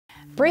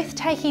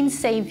Breathtaking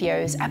sea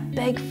views, a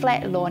big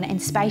flat lawn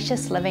and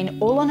spacious living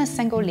all on a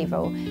single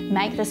level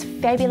make this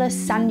fabulous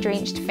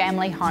sun-drenched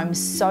family home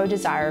so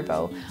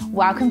desirable.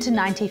 Welcome to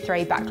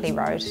 93 Buckley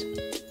Road.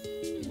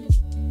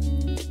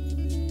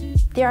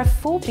 There are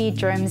 4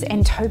 bedrooms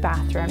and 2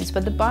 bathrooms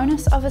with the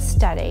bonus of a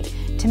study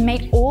to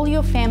meet all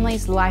your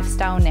family's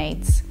lifestyle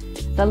needs.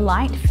 The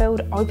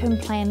light-filled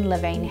open-plan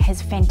living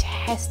has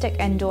fantastic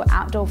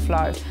indoor-outdoor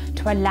flow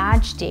to a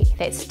large deck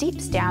that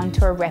steps down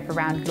to a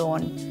wraparound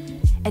lawn.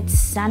 It's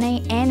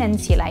sunny and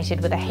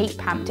insulated with a heat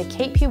pump to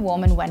keep you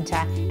warm in winter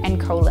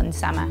and cool in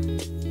summer.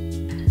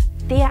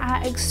 There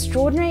are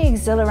extraordinary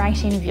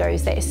exhilarating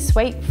views that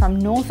sweep from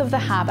north of the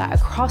harbour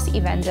across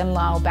Evans and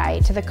Lyall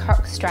Bay to the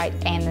Cook Strait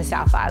and the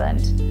South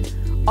Island,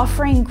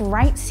 offering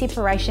great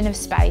separation of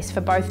space for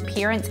both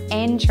parents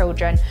and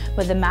children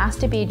with a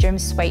master bedroom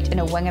suite in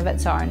a wing of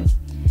its own.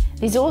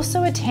 There's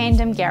also a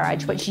tandem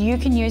garage which you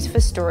can use for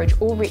storage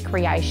or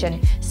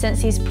recreation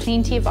since there's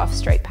plenty of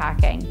off-street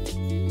parking.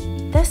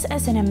 This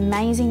is an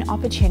amazing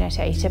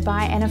opportunity to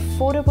buy an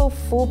affordable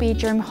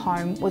 4-bedroom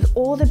home with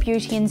all the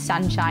beauty and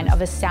sunshine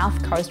of a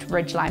south coast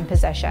ridgeline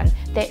position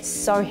that's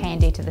so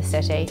handy to the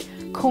city.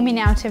 Call me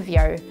now to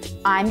view.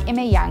 I'm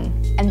Emma Young,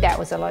 and that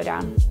was a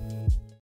lowdown.